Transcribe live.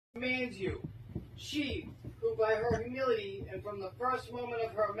commands you. She, who by her humility and from the first moment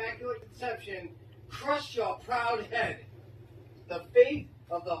of her immaculate conception, crushed your proud head. The faith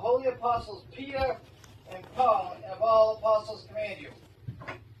of the holy apostles Peter and Paul and of all apostles command you.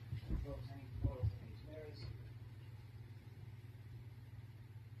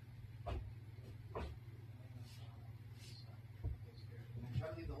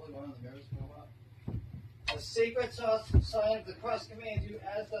 The sacred sign of the cross commands you,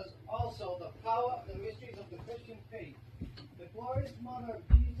 as does also the power of the mysteries of the Christian faith. The glorious mother of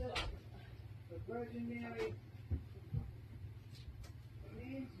Jesus, the Virgin Mary,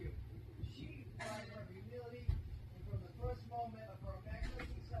 commands you. She, by her humility, and from the first moment of her immaculate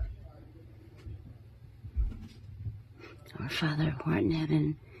conception, Our Father, who art in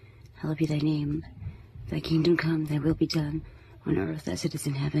heaven, hallowed be thy name. Thy kingdom come, thy will be done, on earth as it is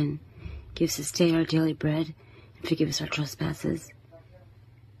in heaven. Give us this day our daily bread, and forgive us our trespasses,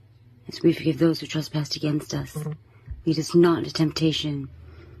 as we forgive those who trespass against us. Lead us not into temptation,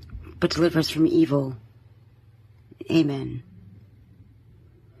 but deliver us from evil. Amen.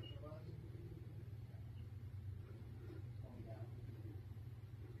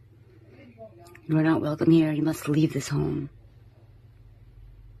 You are not welcome here. You must leave this home.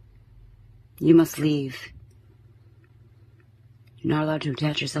 You must leave. You're not allowed to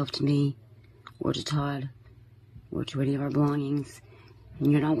attach yourself to me, or to Todd, or to any of our belongings.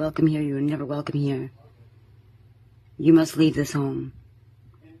 And you're not welcome here. You are never welcome here. You must leave this home.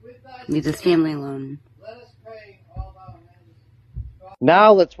 Leave this family alone.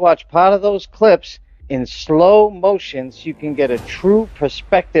 Now let's watch part of those clips in slow motion so you can get a true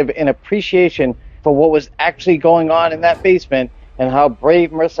perspective and appreciation for what was actually going on in that basement and how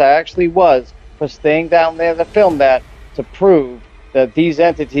brave Marissa actually was for staying down there to film that, to prove that these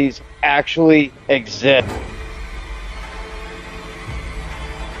entities actually exist.